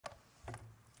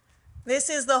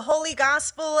This is the Holy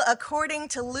Gospel according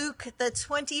to Luke, the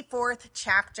 24th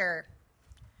chapter.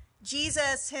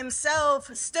 Jesus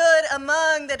himself stood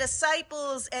among the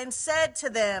disciples and said to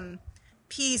them,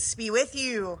 "Peace be with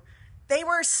you." They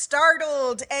were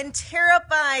startled and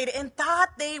terrified and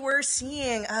thought they were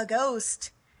seeing a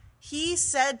ghost. He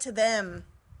said to them,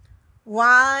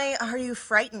 "Why are you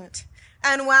frightened?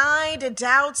 And why do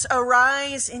doubts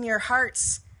arise in your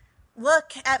hearts?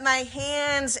 Look at my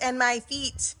hands and my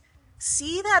feet.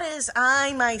 See that it is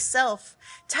I myself.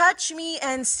 Touch me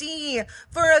and see,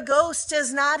 for a ghost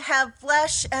does not have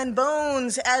flesh and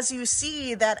bones as you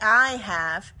see that I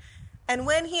have." And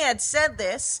when he had said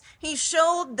this, he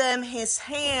showed them his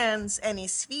hands and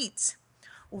his feet.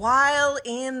 While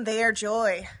in their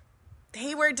joy,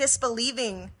 they were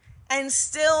disbelieving and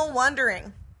still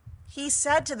wondering. He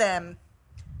said to them,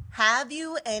 "Have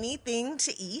you anything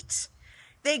to eat?"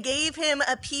 They gave him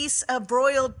a piece of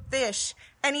broiled fish,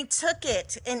 and he took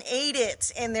it and ate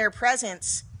it in their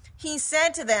presence. He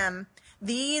said to them,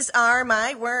 "These are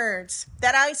my words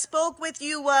that I spoke with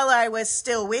you while I was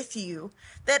still with you,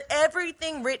 that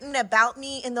everything written about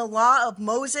me in the law of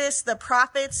Moses, the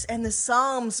prophets, and the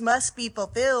Psalms must be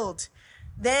fulfilled."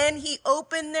 Then he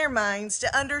opened their minds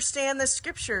to understand the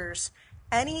scriptures,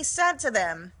 and he said to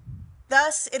them,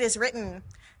 "Thus it is written,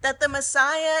 that the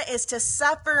Messiah is to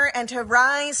suffer and to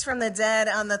rise from the dead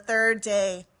on the third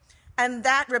day, and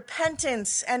that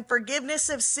repentance and forgiveness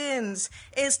of sins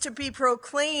is to be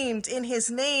proclaimed in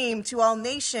his name to all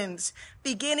nations,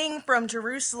 beginning from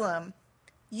Jerusalem.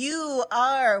 You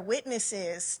are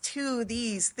witnesses to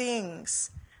these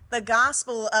things." The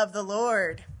gospel of the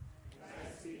Lord.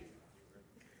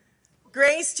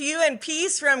 Grace to you and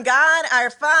peace from God, our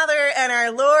Father, and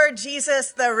our Lord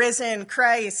Jesus, the risen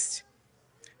Christ.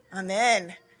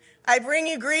 Amen. I bring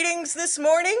you greetings this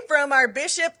morning from our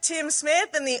Bishop Tim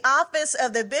Smith in the office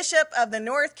of the Bishop of the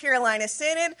North Carolina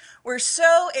Synod. We're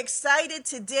so excited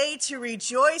today to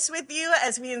rejoice with you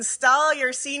as we install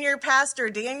your senior pastor,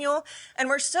 Daniel. And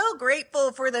we're so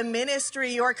grateful for the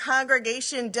ministry your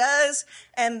congregation does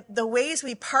and the ways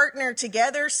we partner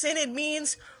together. Synod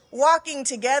means walking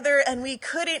together, and we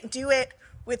couldn't do it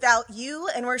without you,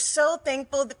 and we're so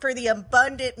thankful for the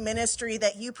abundant ministry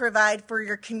that you provide for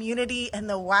your community and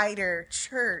the wider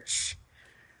church.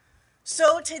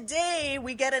 So today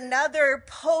we get another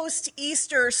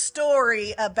post-Easter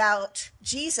story about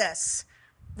Jesus,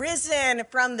 risen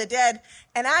from the dead,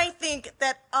 and I think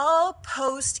that all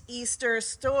post-Easter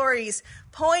stories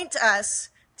point us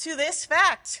to this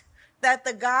fact, that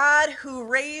the God who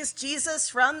raised Jesus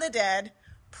from the dead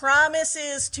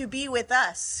promises to be with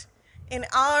us in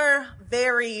our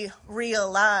very real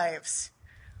lives.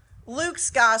 Luke's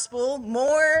gospel,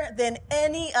 more than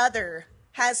any other,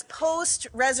 has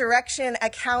post-resurrection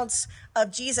accounts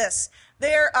of Jesus.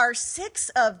 There are 6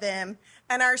 of them,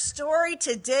 and our story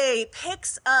today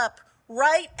picks up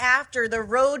right after the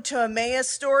road to Emmaus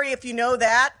story, if you know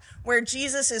that, where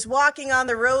Jesus is walking on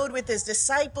the road with his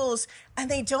disciples,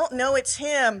 and they don't know it's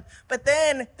him. But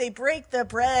then they break the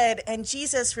bread, and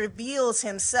Jesus reveals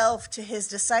himself to his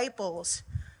disciples.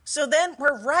 So then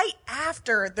we're right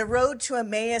after the road to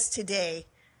Emmaus today.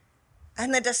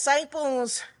 And the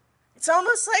disciples, it's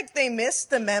almost like they missed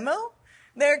the memo.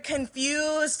 They're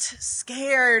confused,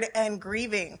 scared, and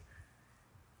grieving.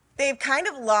 They've kind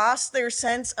of lost their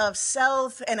sense of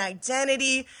self and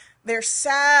identity. They're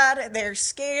sad, they're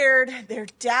scared, they're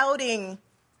doubting.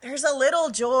 There's a little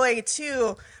joy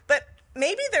too, but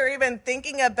maybe they're even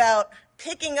thinking about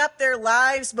picking up their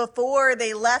lives before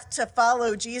they left to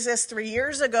follow Jesus 3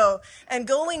 years ago and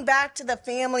going back to the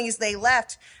families they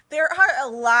left. There are a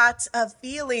lot of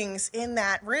feelings in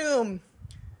that room.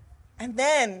 And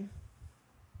then,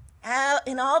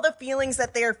 in all the feelings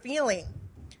that they're feeling,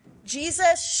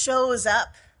 Jesus shows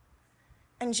up,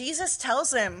 and Jesus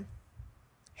tells him,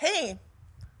 "Hey,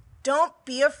 don't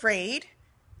be afraid,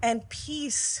 and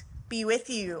peace be with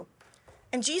you."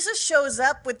 And Jesus shows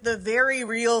up with the very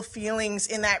real feelings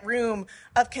in that room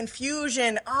of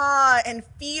confusion, awe, and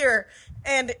fear.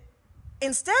 And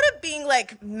instead of being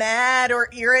like mad or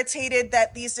irritated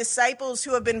that these disciples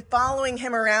who have been following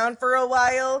him around for a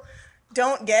while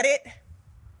don't get it,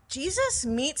 Jesus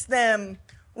meets them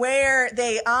where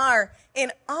they are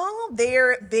in all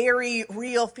their very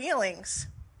real feelings.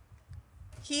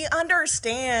 He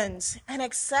understands and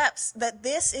accepts that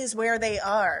this is where they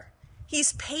are.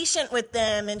 He's patient with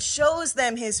them and shows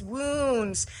them his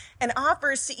wounds and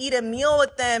offers to eat a meal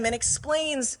with them and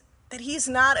explains that he's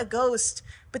not a ghost,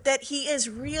 but that he is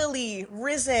really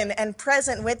risen and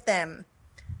present with them.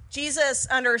 Jesus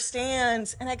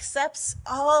understands and accepts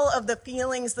all of the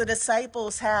feelings the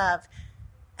disciples have,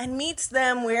 and meets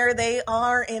them where they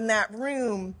are in that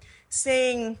room,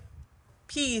 saying,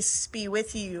 "Peace be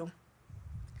with you."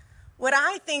 What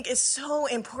I think is so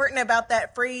important about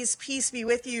that phrase, "peace be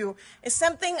with you," is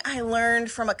something I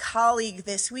learned from a colleague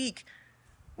this week.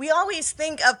 We always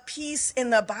think of peace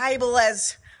in the Bible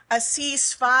as a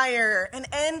ceasefire, an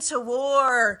end to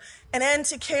war, an end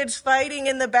to kids fighting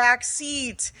in the back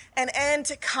seat, an end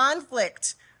to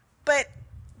conflict. But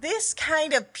this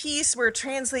kind of peace we're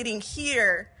translating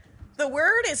here, the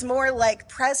word is more like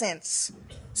presence.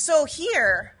 So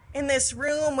here, in this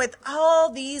room with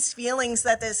all these feelings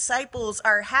that the disciples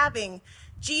are having,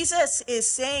 Jesus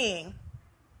is saying,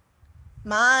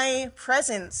 "My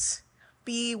presence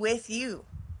be with you.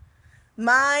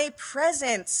 My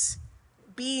presence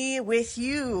be with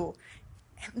you."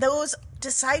 Those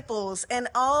disciples and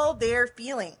all their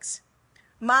feelings.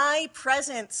 My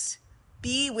presence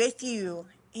be with you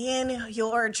in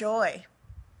your joy.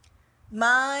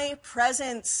 My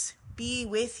presence be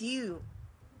with you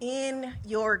in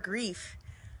your grief.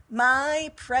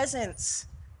 My presence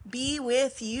be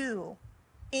with you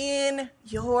in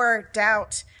your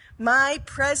doubt. My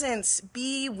presence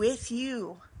be with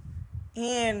you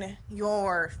in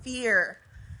your fear.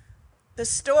 The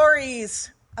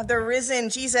stories of the risen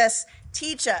Jesus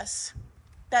teach us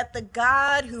that the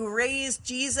God who raised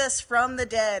Jesus from the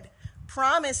dead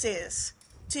promises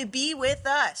to be with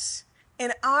us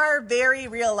in our very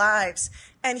real lives.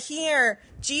 And here,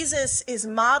 Jesus is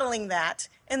modeling that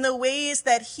in the ways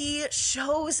that he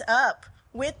shows up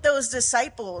with those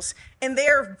disciples in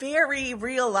their very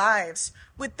real lives,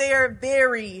 with their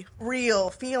very real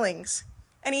feelings.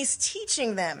 And he's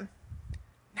teaching them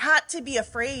not to be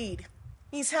afraid.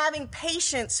 He's having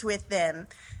patience with them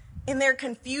in their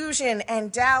confusion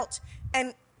and doubt.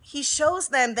 And he shows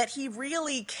them that he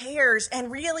really cares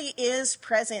and really is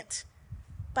present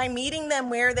by meeting them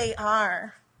where they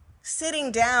are,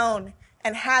 sitting down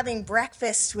and having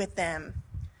breakfast with them.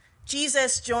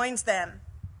 Jesus joins them,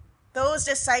 those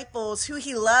disciples who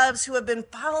he loves, who have been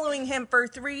following him for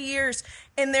 3 years,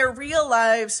 in their real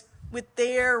lives with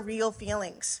their real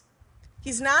feelings.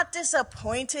 He's not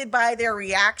disappointed by their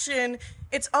reaction.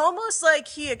 It's almost like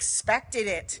he expected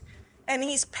it. And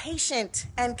he's patient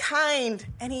and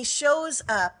kind, and he shows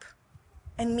up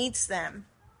and meets them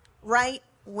right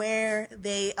where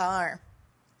they are.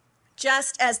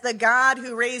 Just as the God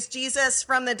who raised Jesus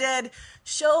from the dead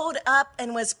showed up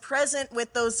and was present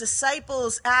with those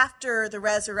disciples after the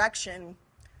resurrection,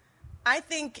 I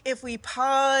think if we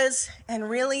pause and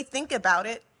really think about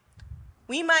it,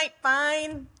 we might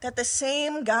find that the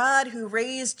same God who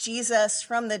raised Jesus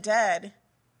from the dead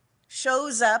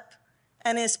shows up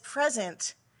and is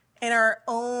present in our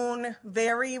own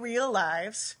very real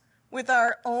lives with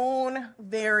our own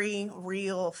very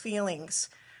real feelings.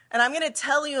 And I'm going to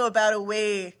tell you about a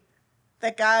way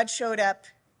that God showed up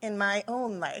in my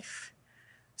own life.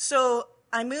 So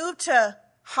I moved to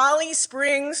Holly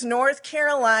Springs, North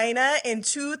Carolina in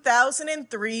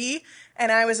 2003,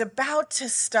 and I was about to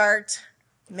start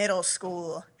middle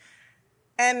school.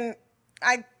 And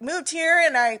I moved here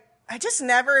and I just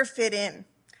never fit in.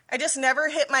 I just never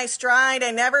hit my stride.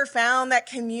 I never found that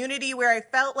community where I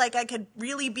felt like I could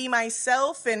really be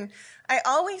myself. And I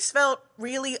always felt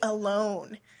really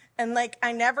alone and like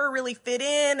I never really fit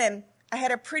in. And I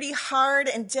had a pretty hard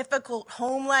and difficult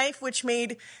home life, which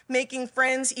made making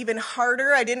friends even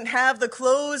harder. I didn't have the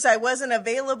clothes. I wasn't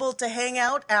available to hang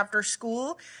out after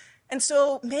school. And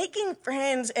so making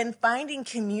friends and finding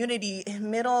community in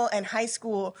middle and high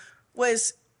school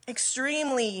was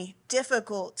extremely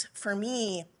difficult for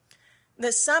me.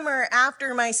 The summer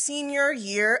after my senior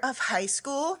year of high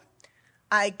school,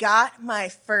 I got my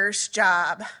first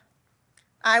job.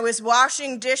 I was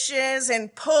washing dishes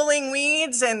and pulling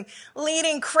weeds and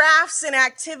leading crafts and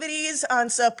activities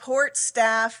on support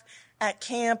staff at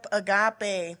Camp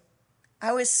Agape.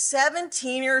 I was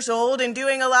 17 years old and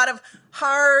doing a lot of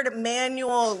hard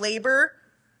manual labor,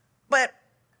 but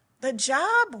the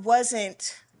job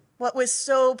wasn't what was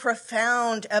so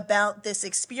profound about this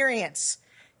experience.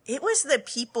 It was the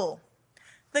people,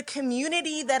 the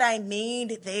community that I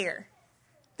made there.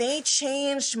 They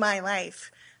changed my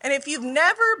life. And if you've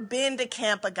never been to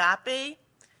Camp Agape,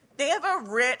 they have a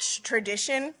rich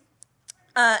tradition,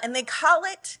 and they call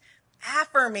it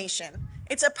affirmation.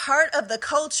 It's a part of the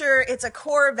culture. It's a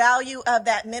core value of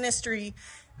that ministry.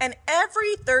 And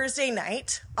every Thursday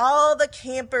night, all the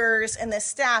campers and the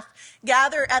staff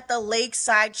gather at the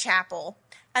Lakeside Chapel,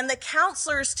 and the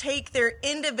counselors take their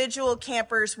individual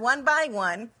campers one by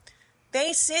one.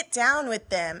 They sit down with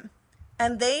them,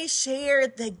 and they share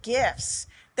the gifts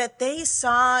that they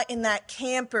saw in that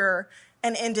camper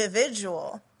and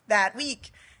individual that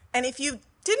week. And if you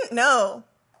didn't know,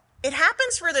 it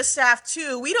happens for the staff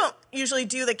too. We don't usually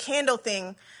do the candle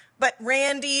thing, but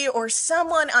Randy or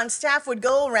someone on staff would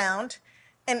go around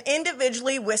and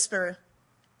individually whisper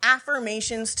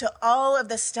affirmations to all of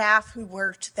the staff who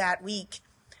worked that week.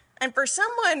 And for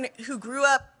someone who grew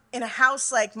up in a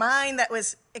house like mine that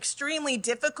was extremely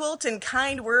difficult and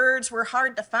kind words were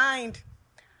hard to find,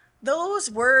 those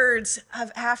words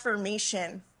of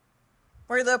affirmation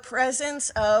were the presence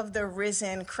of the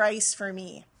risen Christ for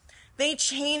me. They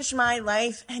changed my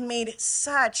life and made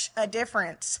such a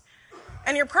difference.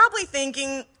 And you're probably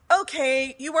thinking,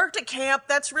 okay, you worked at camp,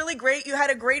 that's really great, you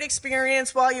had a great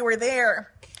experience while you were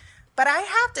there. But I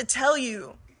have to tell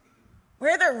you,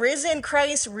 where the risen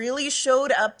Christ really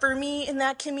showed up for me in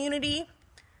that community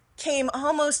came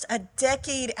almost a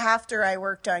decade after I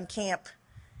worked on camp.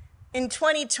 In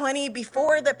 2020,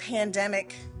 before the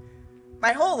pandemic,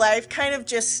 my whole life kind of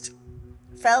just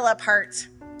fell apart.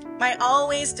 My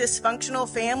always dysfunctional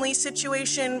family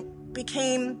situation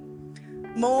became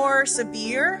more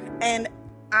severe, and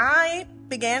I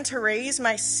began to raise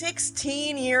my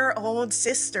 16-year-old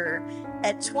sister.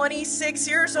 At 26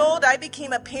 years old, I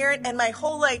became a parent, and my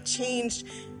whole life changed,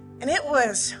 and it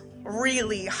was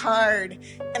really hard.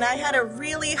 And I had a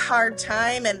really hard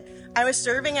time, and I was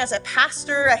serving as a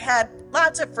pastor. I had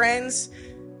lots of friends,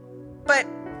 but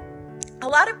a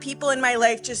lot of people in my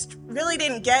life just really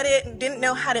didn't get it and didn't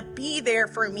know how to be there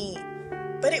for me.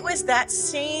 But it was that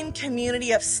same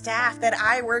community of staff that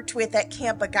I worked with at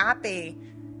Camp Agape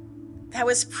that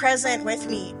was present with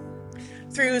me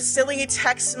through silly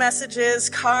text messages,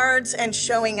 cards, and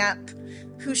showing up,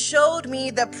 who showed me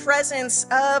the presence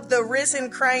of the risen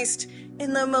Christ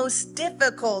in the most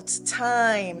difficult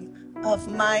time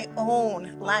of my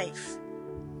own life.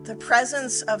 The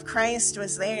presence of Christ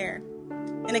was there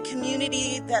in a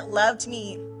community that loved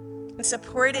me and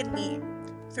supported me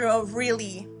through a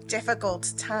really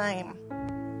difficult time.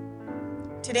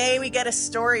 Today we get a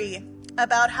story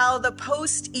about how the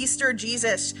post-Easter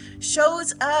Jesus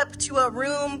shows up to a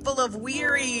room full of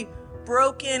weary,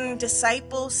 broken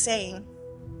disciples saying,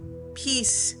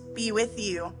 "Peace be with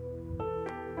you.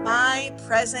 My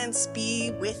presence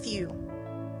be with you.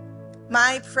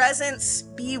 My presence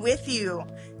be with you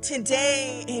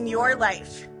today in your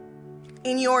life,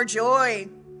 in your joy,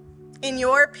 in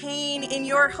your pain, in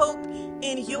your hope,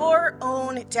 in your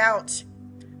own doubt.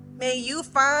 May you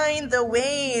find the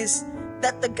ways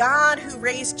that the God who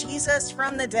raised Jesus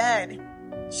from the dead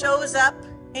shows up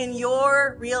in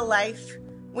your real life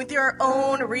with your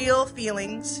own real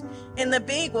feelings, in the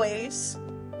big ways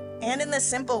and in the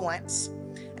simple ones.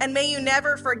 And may you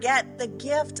never forget the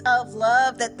gift of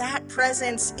love that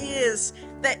presence is,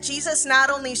 that Jesus not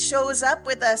only shows up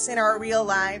with us in our real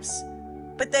lives,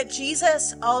 but that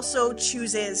Jesus also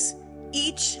chooses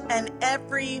each and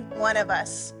every one of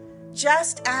us,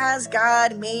 just as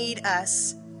God made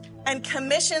us, and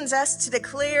commissions us to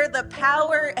declare the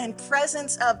power and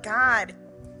presence of God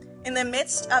in the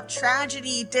midst of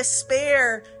tragedy,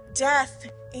 despair, death,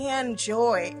 and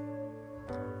joy.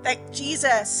 That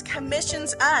Jesus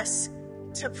commissions us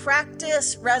to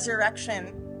practice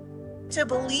resurrection, to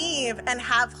believe and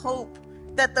have hope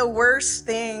that the worst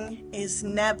thing is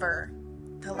never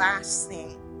the last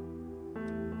thing.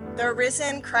 The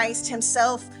risen Christ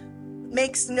himself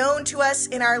makes known to us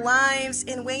in our lives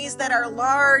in ways that are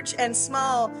large and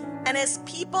small. And as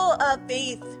people of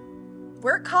faith,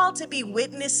 we're called to be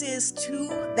witnesses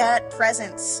to that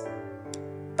presence.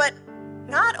 But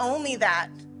not only that,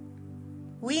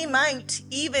 we might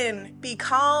even be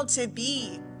called to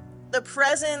be the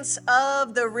presence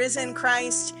of the risen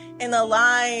Christ in the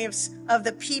lives of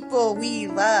the people we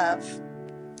love.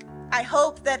 I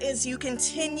hope that as you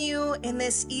continue in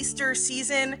this Easter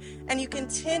season and you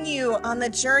continue on the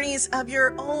journeys of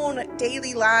your own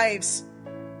daily lives,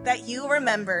 that you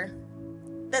remember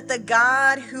that the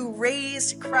God who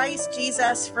raised Christ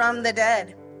Jesus from the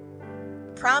dead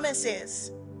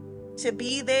promises to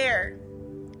be there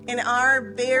in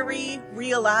our very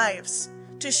real lives,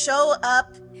 to show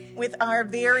up with our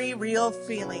very real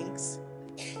feelings,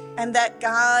 and that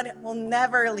God will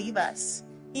never leave us,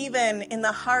 even in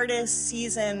the hardest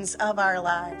seasons of our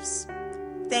lives.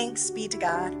 Thanks be to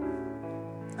God.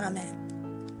 Amen.